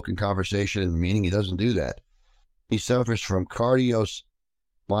process spoken conversation and meaning. He doesn't do that. He suffers from cardiomyopathy.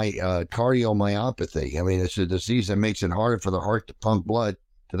 I mean, it's a disease that makes it harder for the heart to pump blood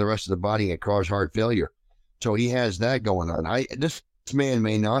to the rest of the body and cause heart failure. So he has that going on. This man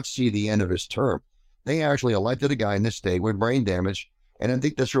may not see the end of his term. They actually elected a guy in this state with brain damage, and I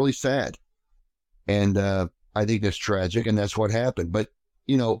think that's really sad. And I think that's tragic, and that's what happened. But,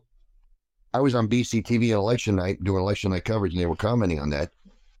 I was on BCTV on election night, doing election night coverage, and they were commenting on that.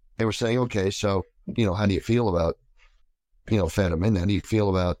 They were saying, okay, so, how do you feel about, Fetterman? How do you feel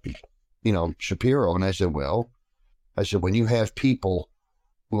about, Shapiro? And I said, when you have people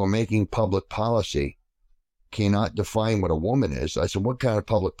who are making public policy cannot define what a woman is. I said, what kind of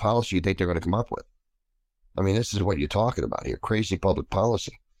public policy do you think they're going to come up with? I mean, this is what you're talking about here, crazy public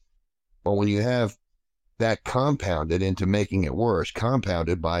policy. But when you have that compounded into making it worse,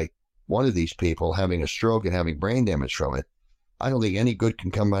 compounded by one of these people having a stroke and having brain damage from it, I don't think any good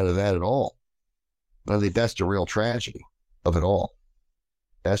can come out of that at all. I think that's the real tragedy of it all.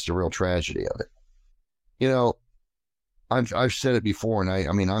 That's the real tragedy of it. You know, I've said it before, and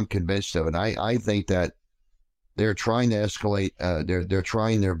I mean, I'm convinced of it. I think that they're trying to escalate. They're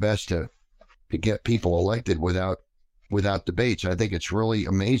trying their best to get people elected without debates. I think it's really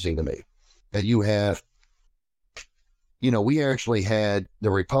amazing to me that you have, you know, we actually had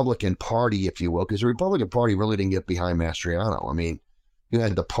the Republican Party, if you will, because the Republican Party really didn't get behind Mastriano. I mean, you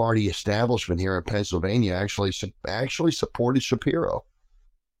had the party establishment here in Pennsylvania actually supported Shapiro,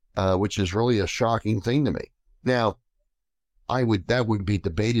 which is really a shocking thing to me. Now, that would be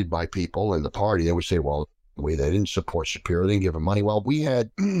debated by people in the party. They would say, well, they didn't support Shapiro, they didn't give him money. Well, we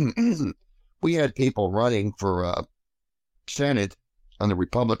had people running for Senate on the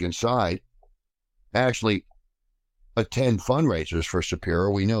Republican side actually attend fundraisers for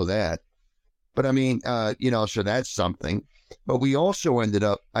Shapiro. We know that. But I mean, you know, so that's something. But we also ended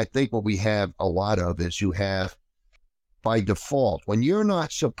up, I think what we have a lot of is you have, by default, when you're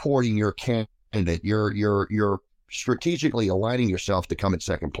not supporting your candidate, you're strategically aligning yourself to come in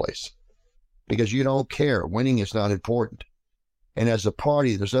second place because you don't care. Winning is not important. And as a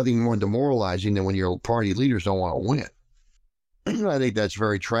party, there's nothing more demoralizing than when your party leaders don't want to win. I think that's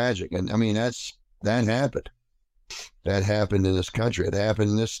very tragic. And I mean, that happened. That happened in this country. It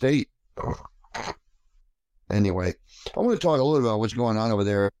happened in this state. Anyway, I want to talk a little about what's going on over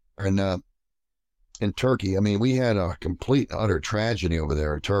there in Turkey. I mean, we had a complete and utter tragedy over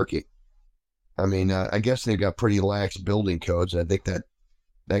there in Turkey. I mean, I guess they've got pretty lax building codes. I think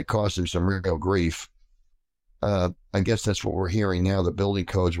that caused them some real grief. I guess that's what we're hearing now. The building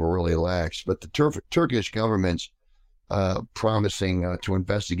codes were really lax, but the Turkish government's promising to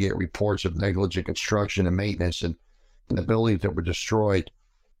investigate reports of negligent construction and maintenance and the buildings that were destroyed.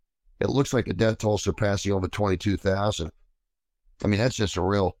 It looks like a death toll surpassing over 22,000. I mean, that's just a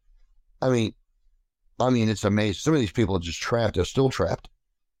real. I mean, it's amazing. Some of these people are just trapped. They're still trapped.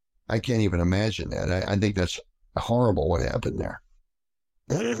 I can't even imagine that. I think that's horrible what happened there.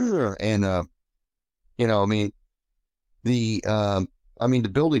 And you know, I mean, the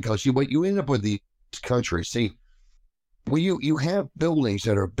building codes. What you end up with these countries. See, you have buildings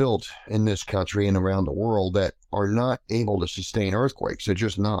that are built in this country and around the world that are not able to sustain earthquakes. They're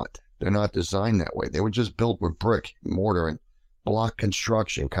just not. They're not designed that way. They were just built with brick, mortar, and block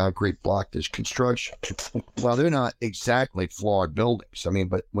construction, concrete block construction. Well, they're not exactly flawed buildings. I mean,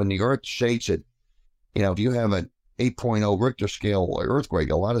 but when the earth shakes it, you know, if you have an 8.0 Richter scale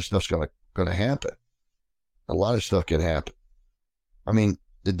earthquake, a lot of stuff's going to happen. A lot of stuff can happen. I mean,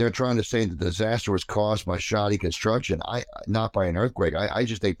 they're trying to say the disaster was caused by shoddy construction, not by an earthquake. I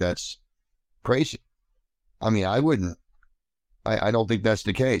just think that's crazy. I mean, I don't think that's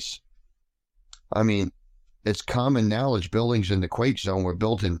the case. I mean, it's common knowledge buildings in the quake zone were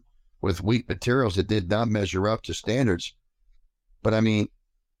built with weak materials that did not measure up to standards. But I mean,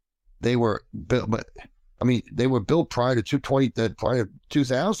 they were built. But I mean, they were built prior to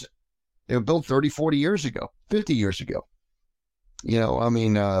 2000. They were built 30, 40 years ago, 50 years ago. You know, I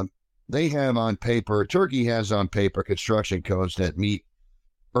mean, they have on paper. Turkey has on paper construction codes that meet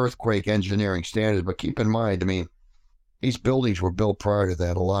earthquake engineering standards. But keep in mind, I mean, these buildings were built prior to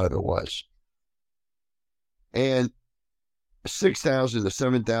that. A lot of it was. And 6,000 to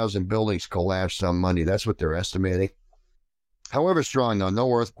 7,000 buildings collapsed on Monday. That's what they're estimating. However strong, though, no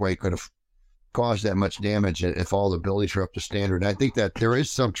earthquake could have caused that much damage if all the buildings were up to standard. And I think that there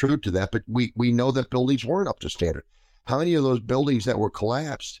is some truth to that, but we know that buildings weren't up to standard. How many of those buildings that were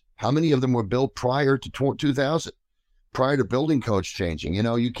collapsed, how many of them were built prior to 2000, prior to building codes changing? You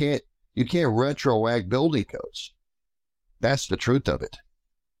know, you can't retroact building codes. That's the truth of it.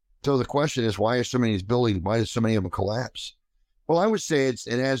 So the question is, why do so many of them collapse? Well, I would say it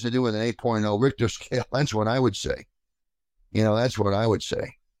has to do with an 8.0 Richter scale. That's what I would say. You know, that's what I would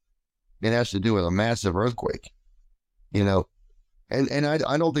say. It has to do with a massive earthquake. You know, and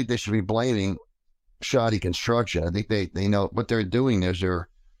I don't think they should be blaming shoddy construction. I think they know what they're doing is they're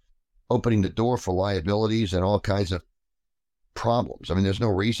opening the door for liabilities and all kinds of problems. I mean, there's no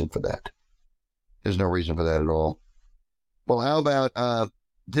reason for that. There's no reason for that at all. Well, how about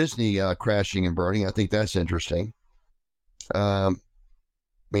Disney crashing and burning? I think that's interesting. I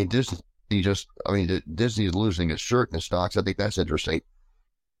mean, Disney is losing its shirt in the stocks. I think that's interesting.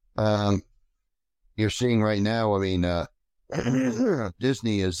 You're seeing right now, I mean,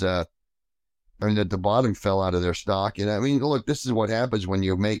 Disney is I mean, that the bottom fell out of their stock. And I mean, look, this is what happens when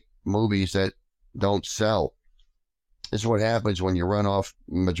you make movies that don't sell. This is what happens when you run off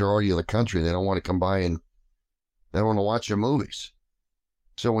majority of the country. They don't want to come by and they don't want to watch your movies.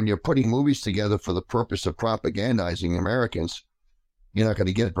 So when you're putting movies together for the purpose of propagandizing Americans, you're not going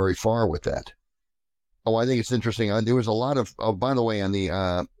to get very far with that. Oh, I think it's interesting. There was a lot of, by the way, on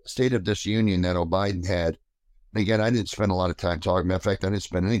the State of Disunion that Biden had. Again, I didn't spend a lot of time talking. Matter of fact, I didn't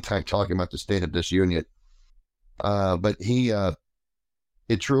spend any time talking about the State of Disunion. But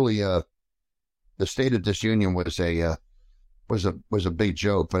it truly, the State of Disunion was a big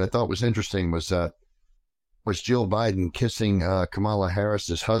joke. But I thought was interesting was Jill Biden kissing Kamala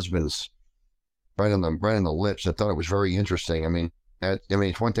Harris's husband's right on the lips. I thought it was very interesting. I mean,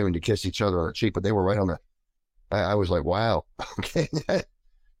 it's one thing when you kiss each other on the cheek, but they were right on the. I was like, wow, okay,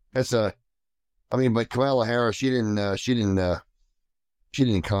 that's a. I mean, but Kamala Harris, she didn't comment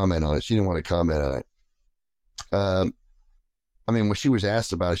on it. She didn't want to comment on it. I mean, when she was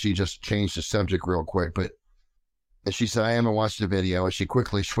asked about it, she just changed the subject real quick. But and she said, "I haven't watched the video," and she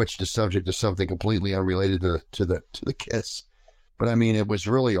quickly switched the subject to something completely unrelated to the kiss. But I mean, it was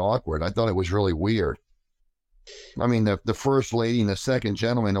really awkward. I thought it was really weird. I mean, the first lady and the second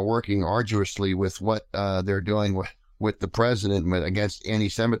gentleman are working arduously with what they're doing with the president against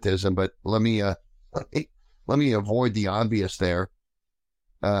anti-Semitism. But let me avoid the obvious there.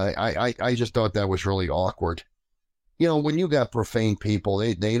 I just thought that was really awkward. You know, when you got profane people,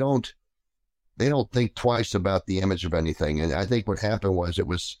 they don't think twice about the image of anything. And I think what happened was it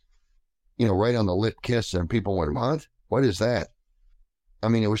was, you know, right on the lip kiss, and people went, "What? What is that?" I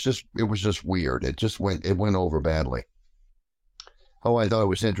mean, it was just weird. It went over badly. Oh, I thought it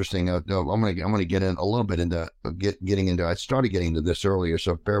was interesting. I'm gonna get in a little bit into getting into. I started getting into this earlier,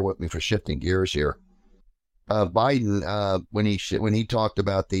 so bear with me for shifting gears here. Biden, when he talked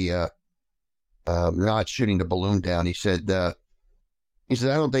about the not shooting the balloon down, he said I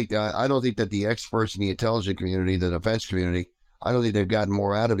don't think that the experts in the intelligence community, the defense community, I don't think they've gotten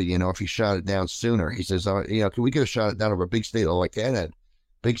more out of it. You know, if he shot it down sooner, he says, we could have shot it down over a big state like that,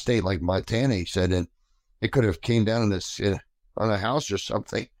 big state like Montana. He said, and it could have came down on a house or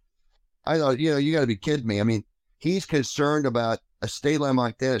something. I thought, you got to be kidding me. I mean, he's concerned about a state like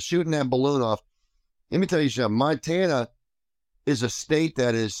Montana shooting that balloon off. Let me tell you something. Montana is a state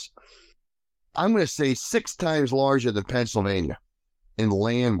that is, I'm going to say, 6 times larger than Pennsylvania in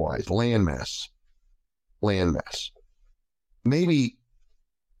landmass. Maybe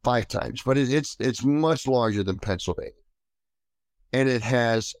 5 times, but it's much larger than Pennsylvania. And it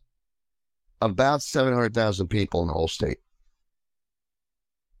has about 700,000 people in the whole state.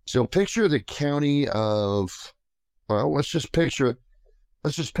 So picture the county of, well, let's just picture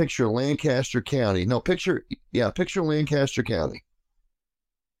Lancaster County. No, picture Lancaster County.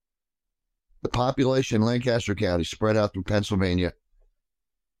 The population in Lancaster County spread out through Pennsylvania,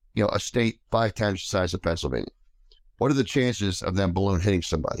 a state 5 times the size of Pennsylvania. What are the chances of that balloon hitting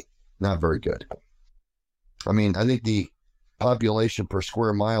somebody? Not very good. I mean, I think the population per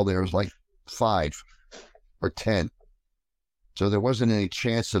square mile there was like 5 or 10. So there wasn't any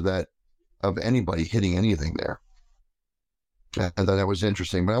chance of anybody hitting anything there. I thought that was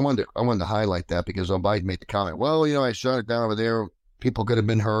interesting, but I wanted to highlight that because Biden made the comment, well, I shot it down over there. People could have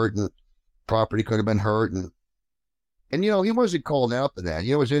been hurt and property could have been hurt. And he wasn't called out for that.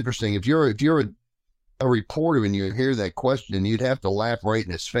 It's interesting. If you're a reporter and you hear that question, you'd have to laugh right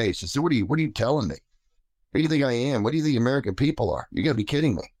in his face and say, what are you telling me? What do you think I am? What do you think American people are? You got to be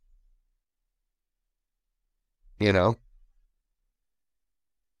kidding me.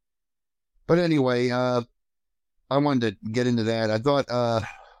 But anyway, I wanted to get into that. I thought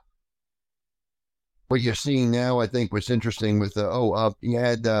what you're seeing now, I think, was interesting with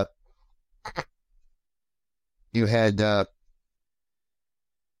you had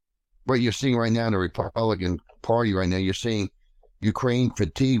what you're seeing right now in the Republican Party right now. You're seeing Ukraine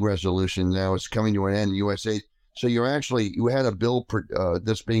fatigue resolution now. It's coming to an end. USA. So you had a bill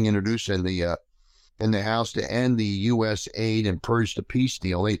that's being introduced in the House to end the U.S. aid and purge the peace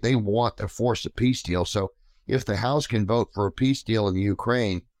deal. They want to force a peace deal. So if the House can vote for a peace deal in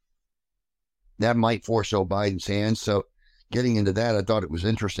Ukraine, that might force Biden's hand. So getting into that, I thought it was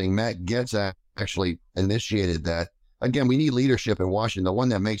interesting. Matt Gaetz actually initiated that. Again, we need leadership in Washington. The one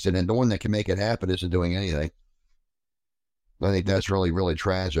that makes it and the one that can make it happen isn't doing anything. I think that's really, really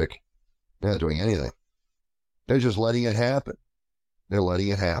tragic. They're not doing anything. They're just letting it happen. They're letting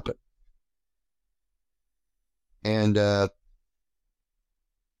it happen. And, I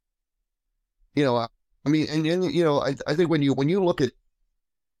think when you look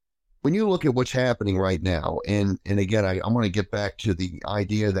at what's happening right now, and again, I'm going to get back to the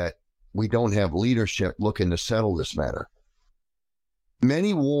idea that we don't have leadership looking to settle this matter.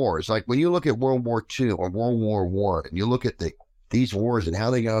 Many wars, like when you look at World War II or World War I, and you look at these wars and how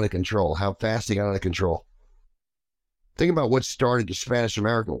they got out of control, how fast they got out of control. Think about what started the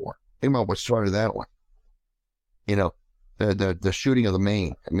Spanish-American War. Think about what started that one. You know, the shooting of the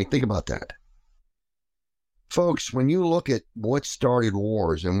Maine. I mean, think about that. Folks, when you look at what started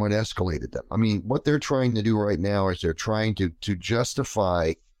wars and what escalated them, I mean, what they're trying to do right now is they're trying to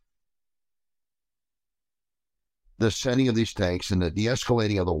justify the sending of these tanks and the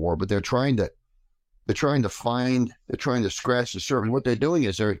de-escalating of the war, but they're trying to scratch the surface. What they're doing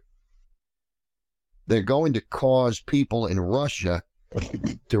is they're going to cause people in Russia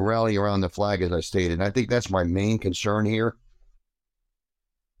to rally around the flag, as I stated. And I think that's my main concern here.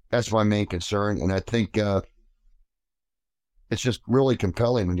 That's my main concern. And I think it's just really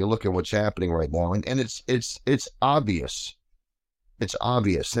compelling when you look at what's happening right now. And it's obvious. It's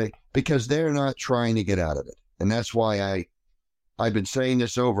obvious because they're not trying to get out of it. And that's why I've been saying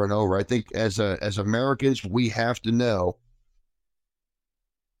this over and over. I think as Americans, we have to know.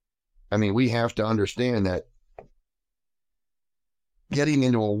 I mean, we have to understand that getting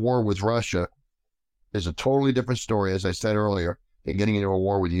into a war with Russia is a totally different story, as I said earlier, than getting into a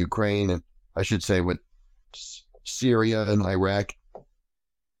war with Ukraine, and I should say with Syria and Iraq,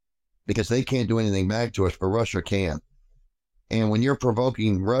 because they can't do anything back to us, but Russia can. And when you're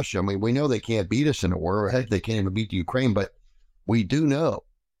provoking Russia, I mean, we know they can't beat us in a war, or heck, they can't even beat the Ukraine, but we do know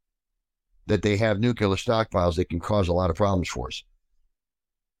that they have nuclear stockpiles that can cause a lot of problems for us.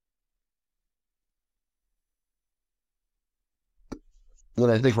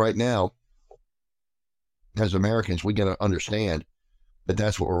 And I think right now, as Americans, we got to understand that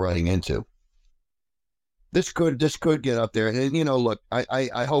that's what we're running into. This could get up there, and you know, look,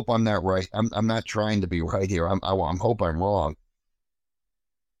 I hope I'm not right. I'm not trying to be right here. I hope I'm wrong.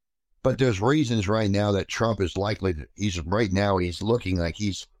 But there's reasons right now that Trump is likely to, he's looking like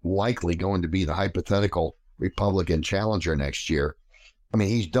he's likely going to be the hypothetical Republican challenger next year. I mean,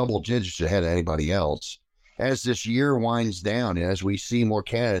 he's double digits ahead of anybody else. As this year winds down, and as we see more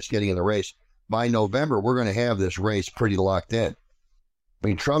candidates getting in the race, by November, we're going to have this race pretty locked in. I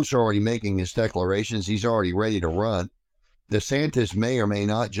mean, Trump's already making his declarations. He's already ready to run. DeSantis may or may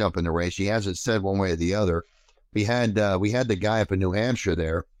not jump in the race. He hasn't said one way or the other. We had the guy up in New Hampshire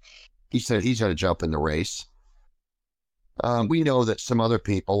there. He said he's going to jump in the race. We know that some other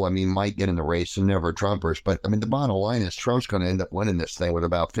people, I mean, might get in the race and never Trumpers. But, I mean, the bottom line is Trump's going to end up winning this thing with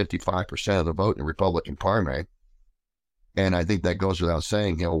about 55% of the vote in the Republican primary. And I think that goes without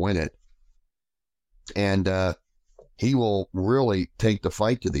saying. He'll win it. And he will really take the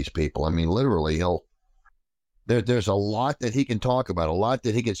fight to these people. I mean, literally, there's a lot that he can talk about, a lot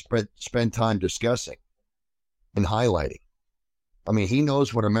that he can spend time discussing and highlighting. I mean, he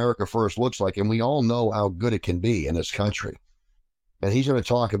knows what America First looks like, and we all know how good it can be in this country. And he's going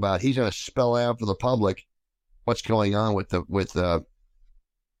to spell out for the public what's going on with what's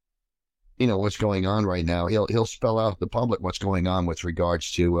going on right now. He'll spell out to the public what's going on with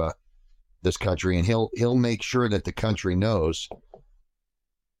regards to this country, and he'll make sure that the country knows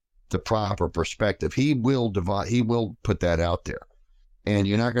the proper perspective. He will put that out there. And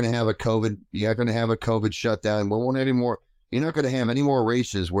you're not going to have a COVID shutdown. We won't anymore. You're not going to have any more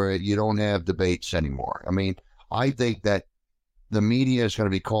races where you don't have debates anymore. I mean, I think that the media is going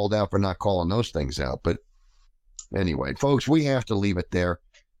to be called out for not calling those things out. But anyway, folks, we have to leave it there.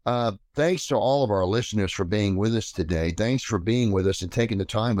 Thanks to all of our listeners for being with us today. Thanks for being with us and taking the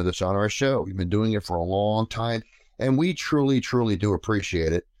time with us on our show. We've been doing it for a long time, and we truly, truly do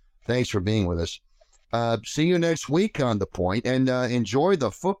appreciate it. Thanks for being with us. See you next week on The Point, and enjoy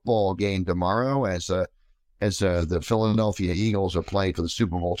the football game tomorrow as the Philadelphia Eagles are playing for the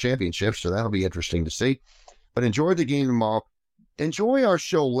Super Bowl championship, so that'll be interesting to see. But enjoy the game tomorrow. Enjoy our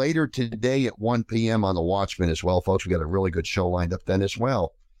show later today at 1 p.m. on The Watchmen as well, folks. We got a really good show lined up then as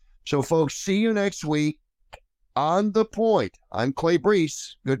well. So, folks, see you next week on The Point. I'm Clay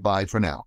Brees. Goodbye for now.